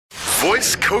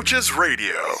Voice Coaches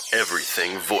Radio.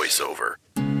 Everything voiceover.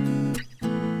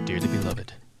 Dearly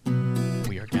beloved,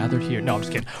 we are gathered here. No, I'm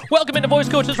just kidding. Welcome into Voice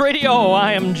Coaches Radio.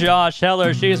 I am Josh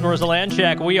Heller. She is Marissa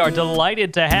Lanchak. We are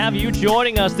delighted to have you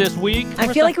joining us this week.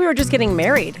 I feel like we were just getting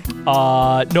married.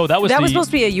 No, that was supposed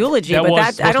to be a eulogy,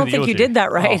 but I don't think you did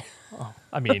that right.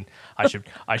 I mean,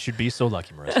 I should be so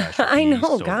lucky, Marissa. I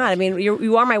know, God. Lucky. I mean,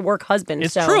 you are my work husband.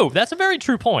 It's so. true. That's a very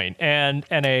true point. And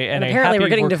apparently we're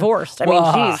getting divorced. I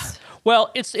mean, geez.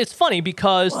 Well, it's funny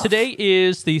because today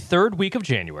is the third week of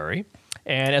January.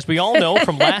 And as we all know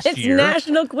from last year,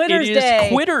 National Quitters Day. It is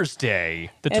Quitters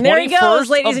Day. The and there he goes, 21st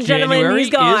ladies and gentlemen. January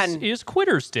He's gone. is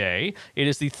Quitters Day. It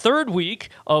is the third week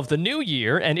of the new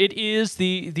year, and it is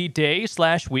the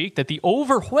day/week that the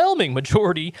overwhelming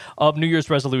majority of New Year's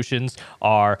resolutions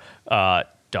are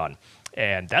done.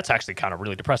 And that's actually kind of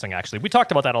really depressing, actually. We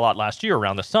talked about that a lot last year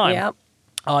around this time. Yep.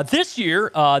 This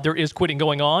year, there is quitting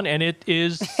going on, and it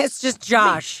is... It's just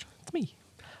Josh. It's me.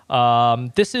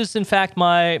 This is, in fact,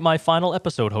 my final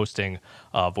episode hosting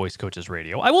Voice Coaches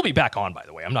Radio. I will be back on, by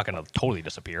the way. I'm not going to totally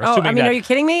disappear. Are you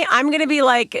kidding me? I'm going to be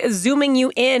like zooming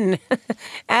you in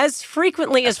as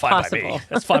frequently as possible.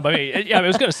 That's fine by me. Yeah, I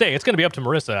was going to say, it's going to be up to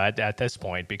Marissa at this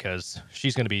point because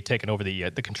she's going to be taking over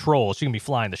the control. She's going to be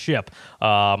flying the ship.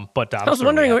 I was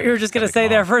wondering what you were just going to say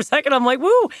there for a second. I'm like,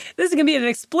 woo, this is going to be an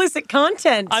explicit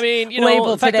content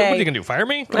label in fact, today. what are you going to do, fire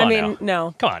me?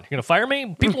 No. Come on, you're going to fire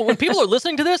me? When people are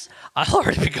listening to this, I'll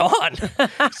already be gone.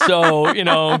 So,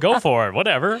 go for it.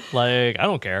 Whatever. Like, I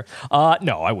don't care.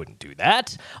 No, I wouldn't do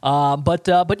that.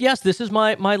 But yes, this is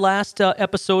my last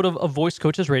episode of Voice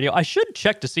Coaches Radio. I should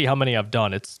check to see how many I've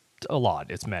done. It's a lot.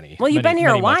 It's many. You've been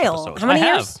here a while. How many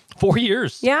years? 4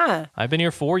 years. Yeah. I've been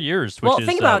here 4 years.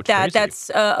 Think about that. Crazy. That's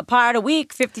a part a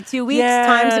week, 52 weeks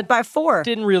times it by 4.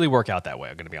 Didn't really work out that way,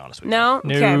 I'm going to be honest with you. No?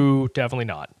 No, definitely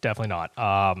not. Definitely not.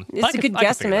 It's a good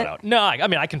guesstimate. No, I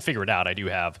mean, I can figure it out. I do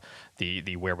have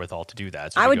the wherewithal to do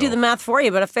that. So I would do the math for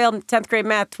you, but I failed 10th grade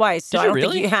math twice. So Did you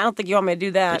really? I don't think you want me to do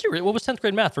that. Did you really? What was 10th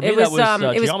grade math? For me, that was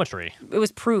geometry. It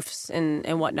was proofs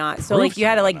and whatnot. So you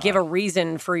had to give a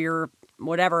reason for your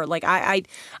whatever. Like I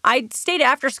stayed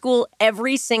after school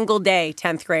every single day,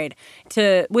 10th grade,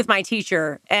 with my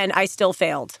teacher, and I still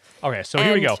failed. Okay, so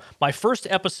here we go. My first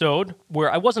episode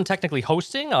where I wasn't technically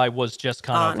hosting, I was just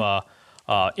kind of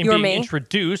being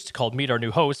introduced, called Meet Our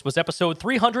New Host, was episode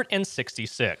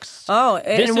 366. Oh,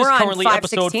 this and we're is on currently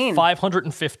 516. episode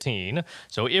 515.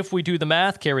 So if we do the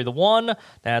math, carry the 1,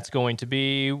 that's going to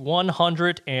be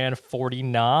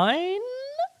 149.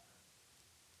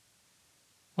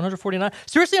 149?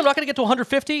 Seriously, I'm not going to get to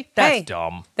 150? That's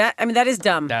dumb. That is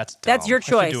dumb. That's dumb. That's your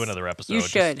choice. I should do another episode. You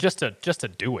should. Just to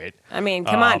do it. I mean,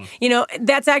 come on.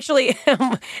 That's actually,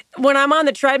 when I'm on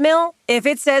the treadmill, if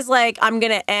it says I'm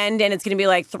going to end and it's going to be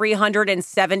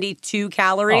 372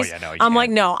 calories, I'm like,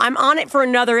 no, I'm on it for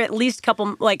another at least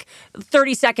couple,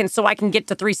 30 seconds so I can get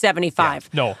to 375.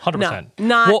 Yeah. No, 100%.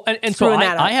 No, not and so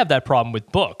I have that problem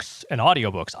with books and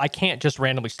audiobooks. I can't just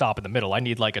randomly stop in the middle. I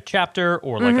need a chapter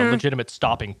or a legitimate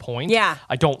stopping point. Yeah.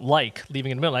 I don't like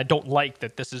leaving in the middle. I don't like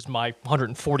that this is my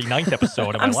 149th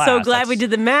episode. I'm so glad we did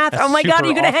the math. Oh my God, are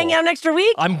you going to hang out an extra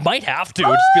week? I might have to.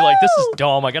 Just be like, this is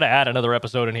dumb. I got to add another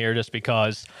episode in here just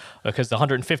because the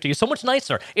 150 is so much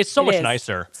nicer. It's so much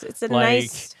nicer. It's a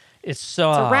nice... It's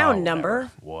a round number.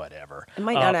 Whatever. It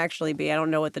might not actually be. I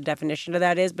don't know what the definition of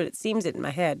that is, but it seems it in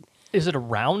my head. Is it a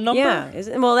round number? Yeah.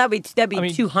 Well, that'd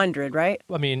be 200, right?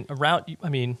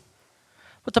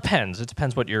 It depends. It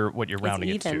depends what you're rounding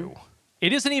it to.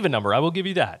 It is an even number. I will give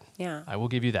you that. Yeah. I will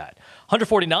give you that.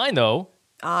 149, though,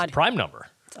 odd. It's a prime number.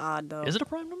 It's odd, though. Is it a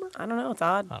prime number? I don't know. It's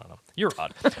odd. I don't know. You're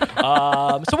odd.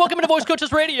 So welcome into Voice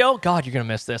Coaches Radio. God, you're going to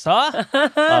miss this, huh?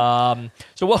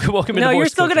 So welcome into Voice Coaches Radio. No, you're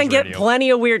still going to get plenty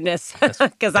of weirdness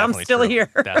because I'm still true. here.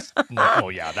 That's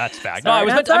fact. Sorry,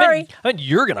 I meant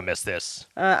you're going to miss this.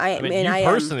 I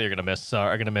personally are going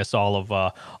to miss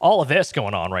all of this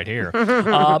going on right here.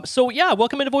 So yeah,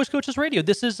 welcome into Voice Coaches Radio.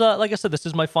 This is like I said, this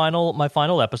is my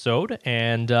final episode,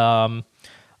 and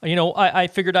I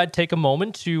figured I'd take a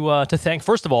moment to thank,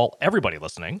 first of all, everybody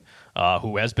listening,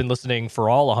 who has been listening for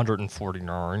all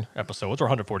 149 episodes or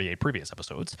 148 previous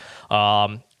episodes,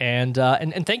 and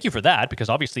thank you for that, because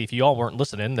obviously if you all weren't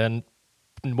listening, then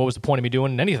what was the point of me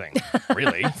doing anything?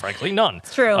 Really, frankly, none.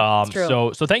 It's true. It's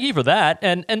true. So thank you for that,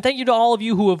 and thank you to all of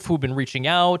you who've been reaching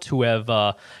out, who have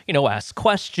asked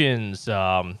questions,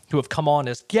 who have come on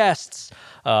as guests.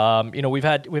 We've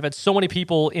had so many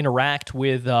people interact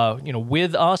with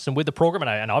with us and with the program,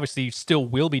 and obviously still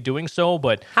will be doing so.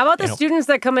 But how about the students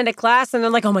that come into class and they're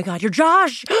like, "Oh my God, you're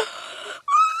Josh."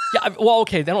 Yeah, well,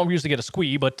 okay, they don't usually get a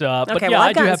squee, but yeah,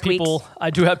 I do have people. I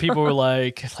do have people who are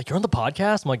like you're on the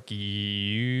podcast. I'm like,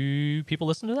 you people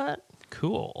listen to that?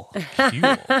 Cool.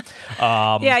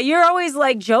 Yeah, you're always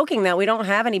like joking that we don't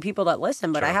have any people that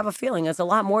listen, but I have a feeling it's a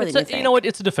lot more than you think. You know what?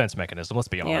 It's a defense mechanism. Let's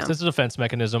be honest. It's a defense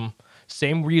mechanism.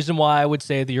 Same reason why I would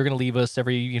say that you're going to leave us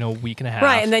every week and a half.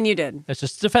 Right, and then you did. It's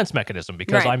just a defense mechanism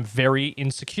because I'm very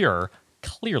insecure.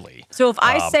 Clearly. So if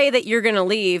I say that you're going to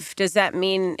leave, does that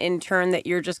mean in turn that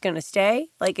you're just going to stay?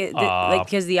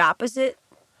 Because the opposite.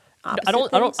 I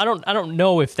don't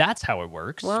know if that's how it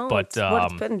works. Well, but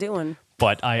what it's been doing.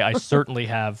 But I certainly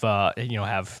have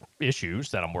have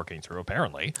issues that I'm working through.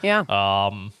 Apparently. Yeah.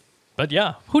 But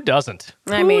yeah, who doesn't?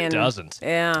 Who doesn't?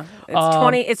 Yeah,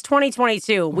 it's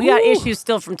 2022. We got issues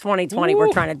still from 2020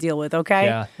 we're trying to deal with, okay?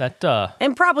 Yeah, that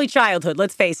and probably childhood,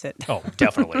 let's face it. Oh,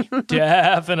 definitely.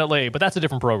 Definitely. But that's a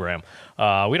different program.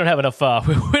 We don't have enough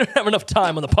we don't have enough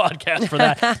time on the podcast for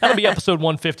that. That'll be episode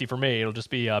 150 for me. It'll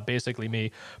just be basically me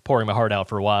pouring my heart out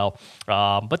for a while.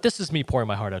 But this is me pouring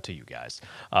my heart out to you guys.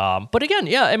 But again,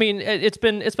 yeah, I mean, it's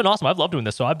been awesome. I've loved doing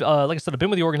this. So I've like I said, I've been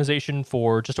with the organization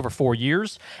for just over 4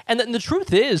 years. And the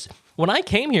truth is, when I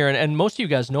came here, and most of you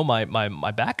guys know my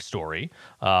backstory,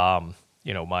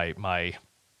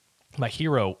 my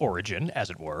hero origin, as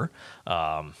it were.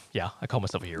 Yeah, I call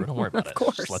myself a hero. Don't worry about it.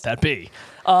 Course. Just let that be.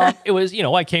 It was,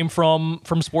 I came from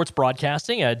sports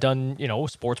broadcasting. I had done,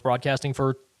 sports broadcasting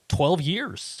for 12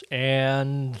 years,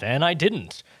 and then I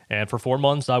didn't. And for 4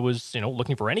 months, I was,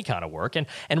 looking for any kind of work, and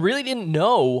really didn't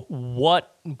know who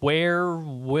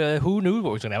knew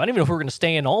what was going to happen. I didn't even know if we were going to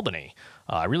stay in Albany.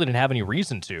 I really didn't have any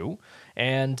reason to.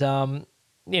 And,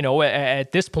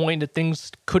 at this point,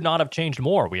 things could not have changed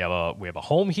more. We have a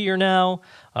home here now.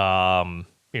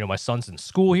 My son's in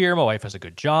school here. My wife has a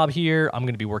good job here. I'm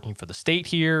going to be working for the state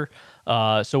here.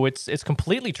 So it's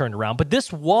completely turned around. But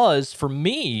this was, for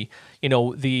me,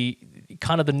 the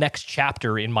kind of the next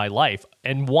chapter in my life,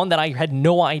 and one that I had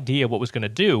no idea what was going to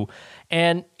do.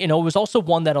 And, it was also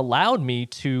one that allowed me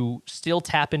to still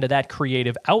tap into that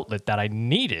creative outlet that I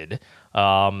needed,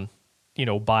 by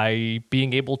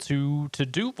being able to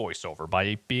do voiceover,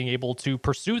 by being able to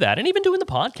pursue that, and even doing the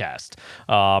podcast.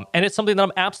 And it's something that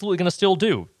I'm absolutely going to still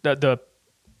do. The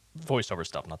voiceover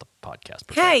stuff, not the podcast.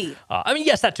 Per se. I mean,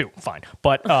 yes, that too. Fine.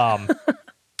 But,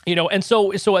 and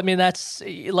so, I mean, that's,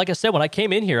 like I said, when I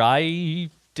came in here, I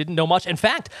didn't know much. In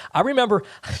fact, I remember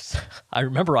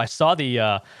I saw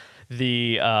the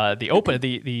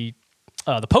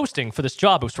posting for this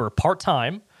job. It was for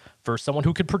part-time for someone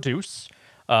who could produce,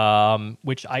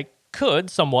 which I could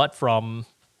somewhat from,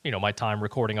 my time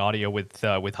recording audio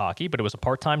with hockey, but it was a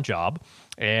part-time job.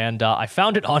 And I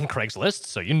found it on Craigslist,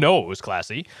 so it was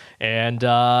classy. And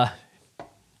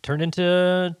turned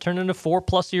into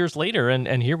 4+ years later,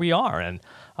 and here we are. And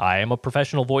I am a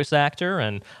professional voice actor,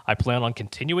 and I plan on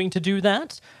continuing to do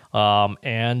that.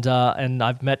 And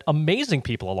I've met amazing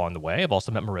people along the way. I've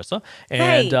also met Marissa.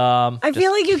 And I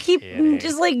feel like you keep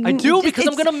just like I do, because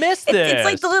I'm gonna miss this. It's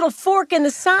like the little fork in the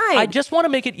side. I just want to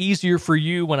make it easier for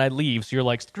you when I leave, so you're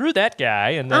like, screw that guy.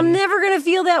 And then, I'm never gonna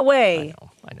feel that way.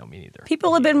 I know, me neither.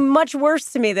 People have been much worse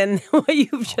to me than what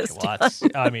you've just done.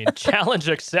 I mean, challenge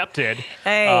accepted.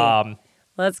 Hey.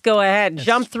 Let's go ahead.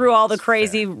 Jump through all the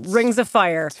crazy rings of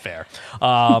fire. It's fair.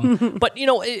 But,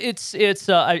 it's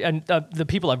the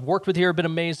people I've worked with here have been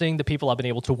amazing. The people I've been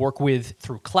able to work with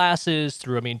through classes,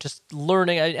 just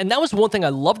learning. And that was one thing I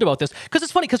loved about this. Because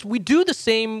it's funny, because we do the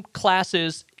same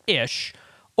classes-ish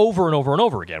over and over and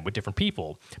over again with different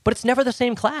people, but it's never the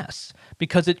same class,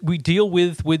 because we deal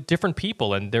with different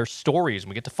people and their stories, and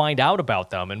we get to find out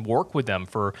about them and work with them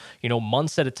for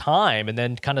months at a time, and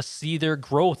then kind of see their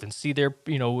growth and see their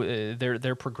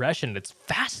their progression. It's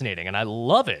fascinating, and I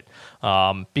love it,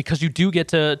 because you do get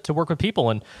to work with people,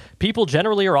 and people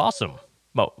generally are awesome.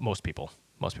 Most people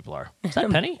are. Is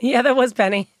that Penny? Yeah, that was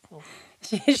Penny.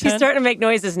 She's starting to make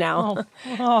noises now.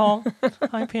 Oh,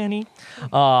 hi, Penny.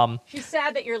 She's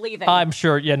sad that you're leaving. I'm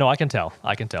sure. Yeah, no, I can tell.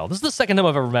 This is the second time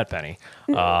I've ever met Penny.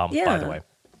 By the way,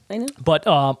 I know. But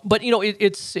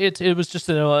it was just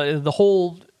the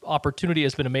whole opportunity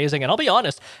has been amazing. And I'll be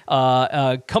honest,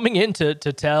 coming in to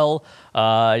tell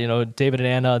David and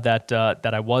Anna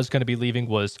that I was going to be leaving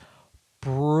was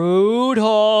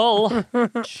brutal.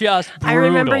 Just brutal. I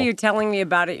remember you telling me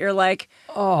about it. You're like,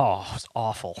 oh, it was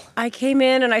awful. I came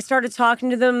in and I started talking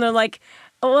to them. They're like,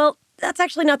 oh, well, that's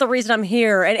actually not the reason I'm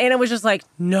here. And Anna was just like,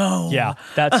 no. Yeah,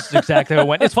 that's exactly how it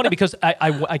went. It's funny because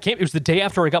I came, it was the day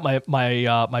after I got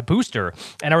my booster.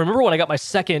 And I remember when I got my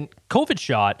second COVID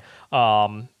shot,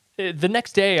 the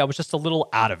next day I was just a little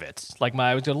out of it. Like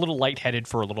I was a little lightheaded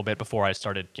for a little bit before I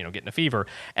started, getting a fever.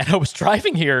 And I was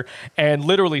driving here and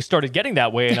literally started getting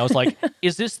that way. And I was like,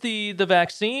 is this the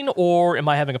vaccine or am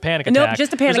I having a panic attack? Nope,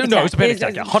 just a panic attack. No, it's a panic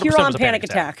attack. 100% Huron was a panic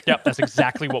attack. Yep, that's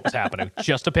exactly what was happening.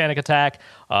 Just a panic attack.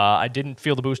 I didn't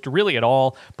feel the booster really at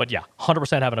all. But yeah,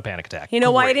 100% having a panic attack. You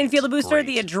know why I didn't feel the booster?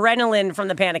 The adrenaline from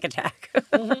the panic attack.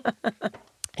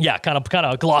 Yeah, kind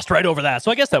of glossed right over that. So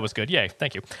I guess that was good. Yay,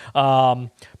 thank you.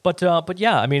 But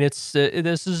yeah, I mean, this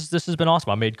has been awesome.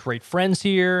 I made great friends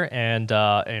here, and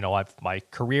my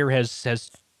career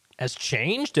has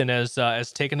changed and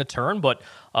has taken a turn. But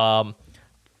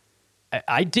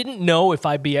I didn't know if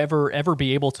I'd ever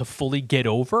be able to fully get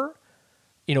over,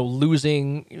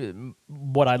 losing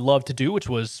what I love to do, which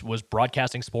was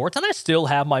broadcasting sports, and I still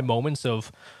have my moments of,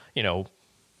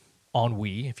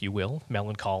 ennui, if you will,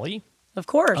 melancholy. Of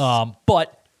course.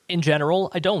 But in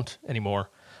general, I don't anymore.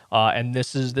 And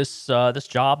this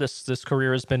job, this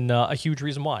career has been a huge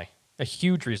reason why. A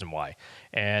huge reason why.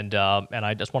 And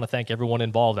I just want to thank everyone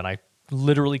involved. And I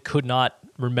literally could not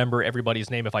remember everybody's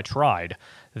name if I tried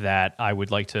that I would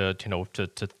like to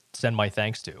send my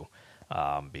thanks to,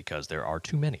 because there are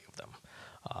too many of them.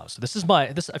 So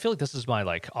I feel like this is my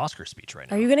like Oscar speech right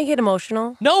now. Are you going to get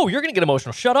emotional? No, you're going to get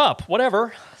emotional. Shut up.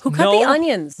 Whatever. Who cut the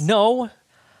onions? No.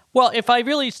 Well, if I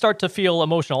really start to feel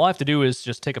emotional, all I have to do is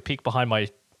just take a peek behind my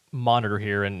monitor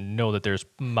here and know that there's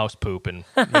mouse poop, and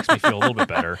it makes me feel a little bit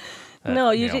better.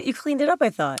 No, you cleaned it up, I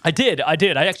thought. I did. I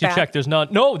actually checked. There's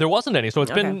no, there wasn't any. So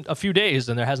it's been a few days,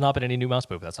 and there has not been any new mouse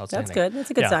poop. That's outstanding. That's good.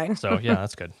 That's a good sign. So yeah,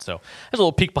 that's good. So there's a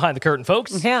little peek behind the curtain,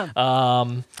 folks. Yeah.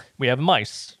 We have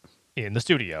mice in the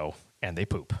studio, and they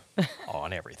poop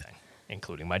on everything,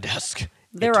 including my desk.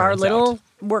 There are little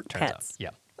work pets.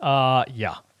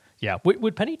 Yeah.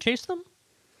 Would Penny chase them?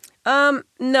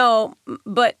 No,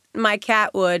 but my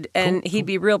cat would, and he'd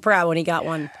be real proud when he got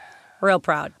one. Real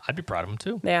proud. I'd be proud of him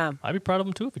too. Yeah. I'd be proud of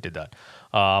him too if he did that.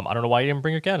 I don't know why you didn't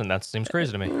bring your cat in. That seems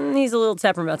crazy to me. He's a little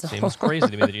temperamental. Seems crazy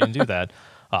to me that you didn't do that.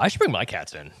 I should bring my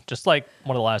cats in. Just like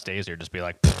one of the last days here, just be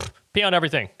like, pee on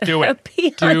everything. Do it.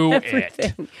 Do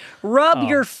it. Rub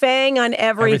your fang on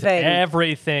everything.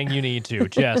 Everything you need to.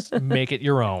 Just make it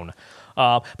your own.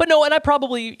 But no, and I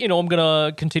probably, I'm going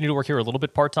to continue to work here a little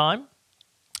bit part-time.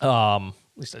 At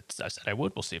least I said I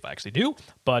would. We'll see if I actually do.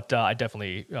 But I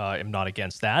definitely am not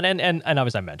against that. And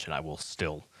as I mentioned, I will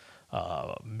still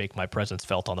make my presence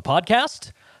felt on the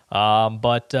podcast.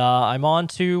 But I'm on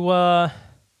to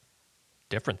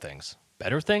different things.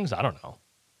 Better things? I don't know.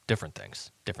 Different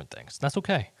things. That's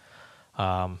okay.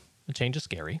 The change is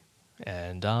scary.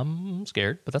 And I'm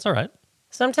scared, but that's all right.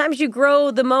 Sometimes you grow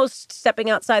the most stepping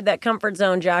outside that comfort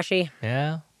zone, Joshy.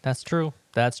 Yeah, that's true.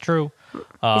 He's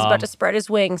about to spread his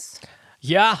wings.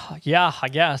 Yeah, I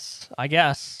guess.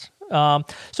 So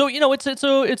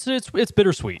it's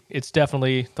bittersweet. It's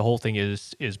definitely, the whole thing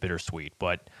is bittersweet.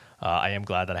 But I am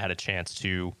glad that I had a chance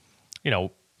to,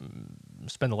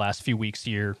 spend the last few weeks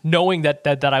here knowing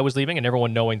that I was leaving, and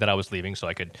everyone knowing that I was leaving, so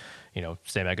I could,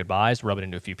 say my goodbyes, rub it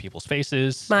into a few people's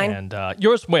faces. Mine. And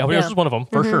yours was one of them,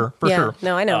 for sure.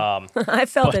 No, I know. I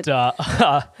felt it.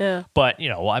 But,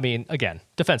 I mean, again,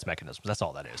 defense mechanisms, that's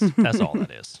all that is. That's all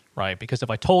that is, right? Because if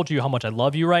I told you how much I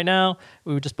love you right now,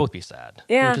 we would just both be sad.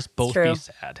 Yeah, we would just both be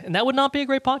sad. And that would not be a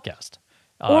great podcast.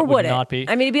 Or would it? Not be.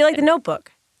 I mean, it'd be like The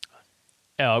Notebook.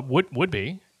 Would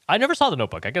be. I never saw The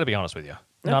Notebook. I got to be honest with you.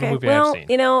 Not a movie well, I've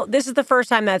seen. this is the first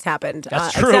time that's happened.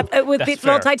 That's true. Except with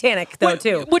Titanic, though,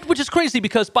 too. Which is crazy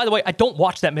because, by the way, I don't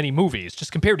watch that many movies.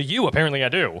 Just compared to you, apparently I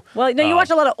do. Well, no, you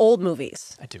watch a lot of old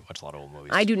movies. I do watch a lot of old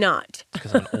movies. I do not.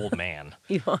 Because I'm an old man.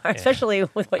 You are, especially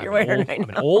with what you're wearing right now. I'm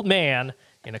an old man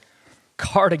in a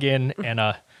cardigan and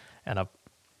a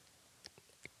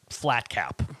flat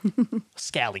cap,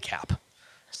 scally cap,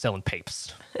 selling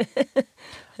papes.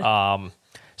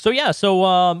 So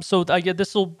I get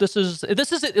this is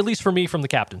at least for me from the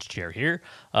captain's chair here,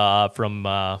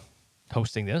 from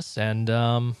hosting this, and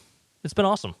it's been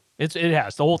awesome. It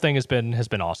has. The whole thing has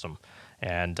been awesome,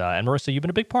 and Marissa, you've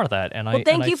been a big part of that. And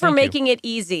thank you for making it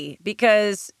easy,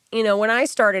 because when I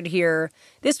started here,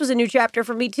 this was a new chapter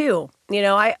for me too.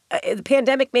 The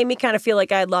pandemic made me kind of feel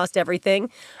like I had lost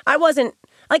everything. I wasn't.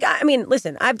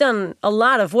 Listen, I've done a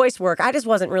lot of voice work. I just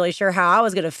wasn't really sure how I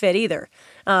was going to fit either.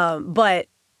 But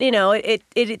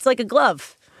it's like a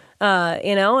glove.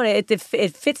 And it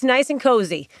fits nice and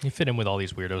cozy. You fit in with all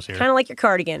these weirdos here. Kind of like your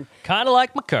cardigan. Kind of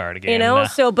like my cardigan.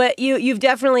 But you've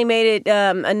definitely made it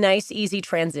a nice, easy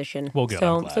transition. Well, good.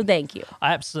 So thank you.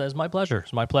 It's my pleasure.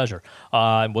 It's my pleasure.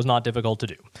 It was not difficult to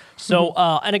do. So,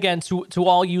 and again, to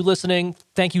all you listening,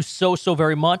 thank you so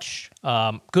very much.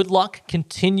 Good luck.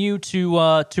 Continue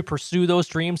to pursue those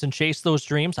dreams and chase those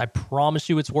dreams. I promise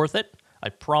you it's worth it. I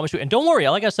promise you. And don't worry,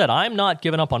 like I said, I'm not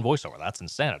giving up on voiceover. That's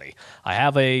insanity. I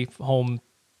have a home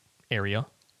area,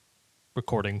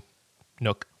 recording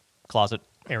nook, closet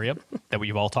area that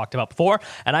we've all talked about before.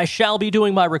 And I shall be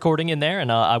doing my recording in there,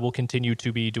 and I will continue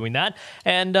to be doing that.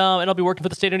 And I'll be working for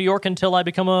the state of New York until I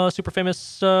become a super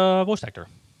famous voice actor.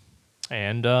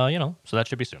 And, so that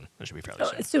should be soon. That should be fairly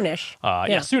soon. Soonish.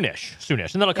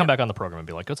 Soonish. And then I'll come back on the program and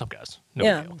be like, what's up, guys?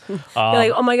 No big deal. You're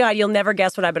like, oh my God, you'll never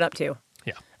guess what I've been up to.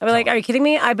 Yeah. I'll be like, are you kidding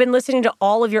me? I've been listening to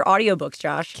all of your audiobooks,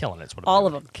 Josh. Killing it. All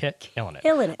of them. Killing it.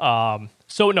 Killing it.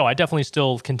 So no, I definitely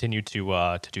still continue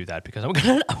to do that because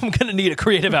I'm gonna need a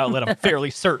creative outlet. I'm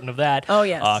fairly certain of that. Oh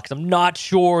yes. Because I'm not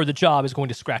sure the job is going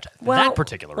to scratch that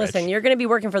particular itch. Listen, you're going to be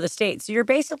working for the state, so you're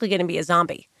basically going to be a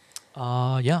zombie.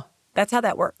 Yeah. That's how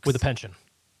that works. With a pension.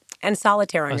 And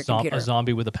solitaire on your computer. A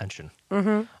zombie with a pension.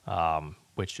 Mm-hmm.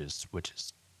 Which is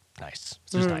nice.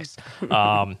 It's just nice.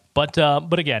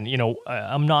 But again,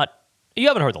 I'm not. You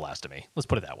haven't heard the last of me. Let's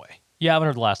put it that way. You haven't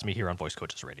heard the last of me here on Voice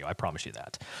Coaches Radio. I promise you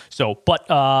that. So, but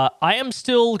I am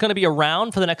still going to be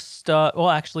around for the next.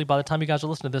 Actually, by the time you guys are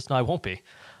listening to this, no, I won't be.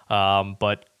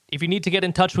 But if you need to get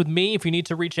in touch with me, if you need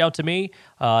to reach out to me,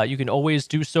 you can always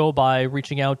do so by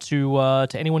reaching out to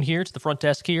anyone here, to the front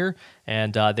desk here,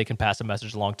 and they can pass a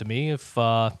message along to me if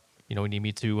you need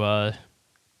me to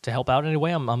help out in any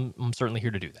way. I'm certainly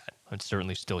here to do that. I'm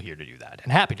certainly still here to do that,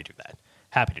 and happy to do that.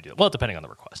 Happy to do it. Well, depending on the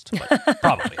request, but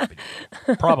probably happy to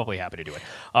do it. Probably happy to do it.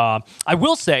 I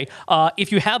will say,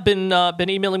 if you have been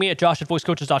emailing me at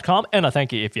josh@voicecoaches.com, and I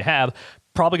thank you if you have,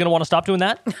 probably going to want to stop doing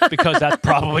that because that's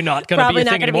probably not going to be a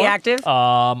thing anymore. Probably not going to be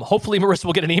active. Hopefully Marissa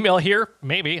will get an email here.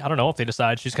 Maybe. I don't know if they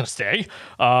decide she's going to stay.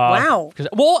 Wow.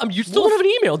 You still don't have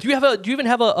an email. Do you even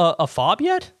have a fob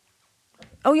yet?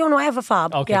 Oh, no, I have a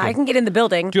fob. Okay, yeah, good. I can get in the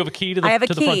building. Do you have a key to the I have a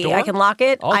to key. The front door? I can lock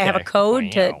it. Okay. I have a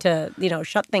code Wow. to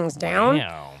shut things down.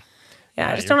 Wow.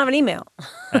 Yeah, I just don't have an email.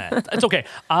 It's okay.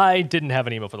 I didn't have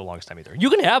an email for the longest time either.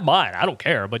 You can have mine. I don't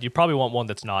care, but you probably want one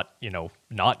that's not,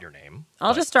 not your name.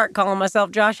 I'll just start calling myself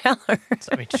Josh Heller.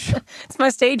 It's my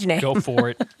stage name. Go for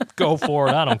it. Go for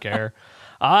it. I don't care.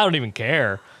 I don't even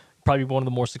care. Probably one of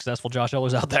the more successful Josh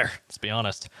Hellers out there, let's be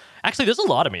honest. Actually, there's a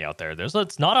lot of me out there.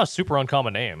 It's not a super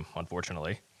uncommon name,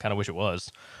 unfortunately. Kind of wish it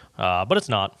was. But it's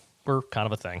not. We're kind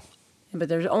of a thing. But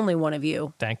there's only one of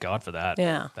you. Thank God for that.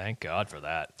 Yeah. Thank God for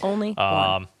that. Only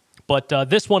one. But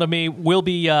this one of me will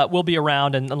be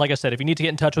around. And like I said, if you need to get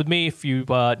in touch with me, if you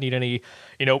need any,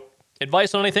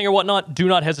 advice on anything or whatnot, do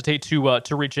not hesitate to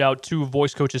reach out to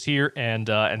voice coaches here, and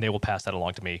they will pass that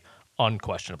along to me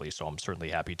unquestionably. So I'm certainly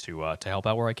happy to help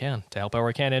out where I can.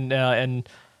 And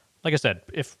like I said,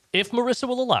 if Marissa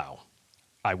will allow,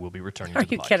 I will be returning to the podcast.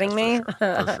 Are you kidding me? For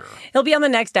sure. He'll be on the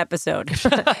next episode.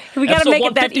 We got to make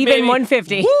it that even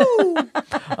 150.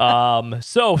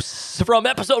 So from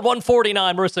episode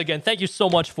 149, Marissa, again, thank you so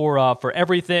much for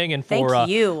everything and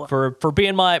for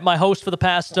being my host for the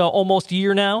past almost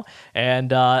year now. And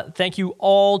thank you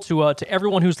all to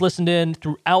everyone who's listened in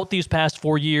throughout these past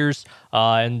 4 years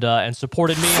and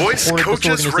supported me and supported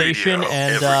this organization. Radio,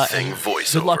 and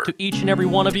good luck to each and every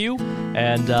one of you.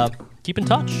 And keep in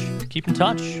touch.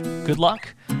 Good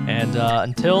luck. And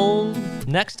until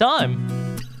next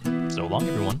time, so long,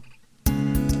 everyone.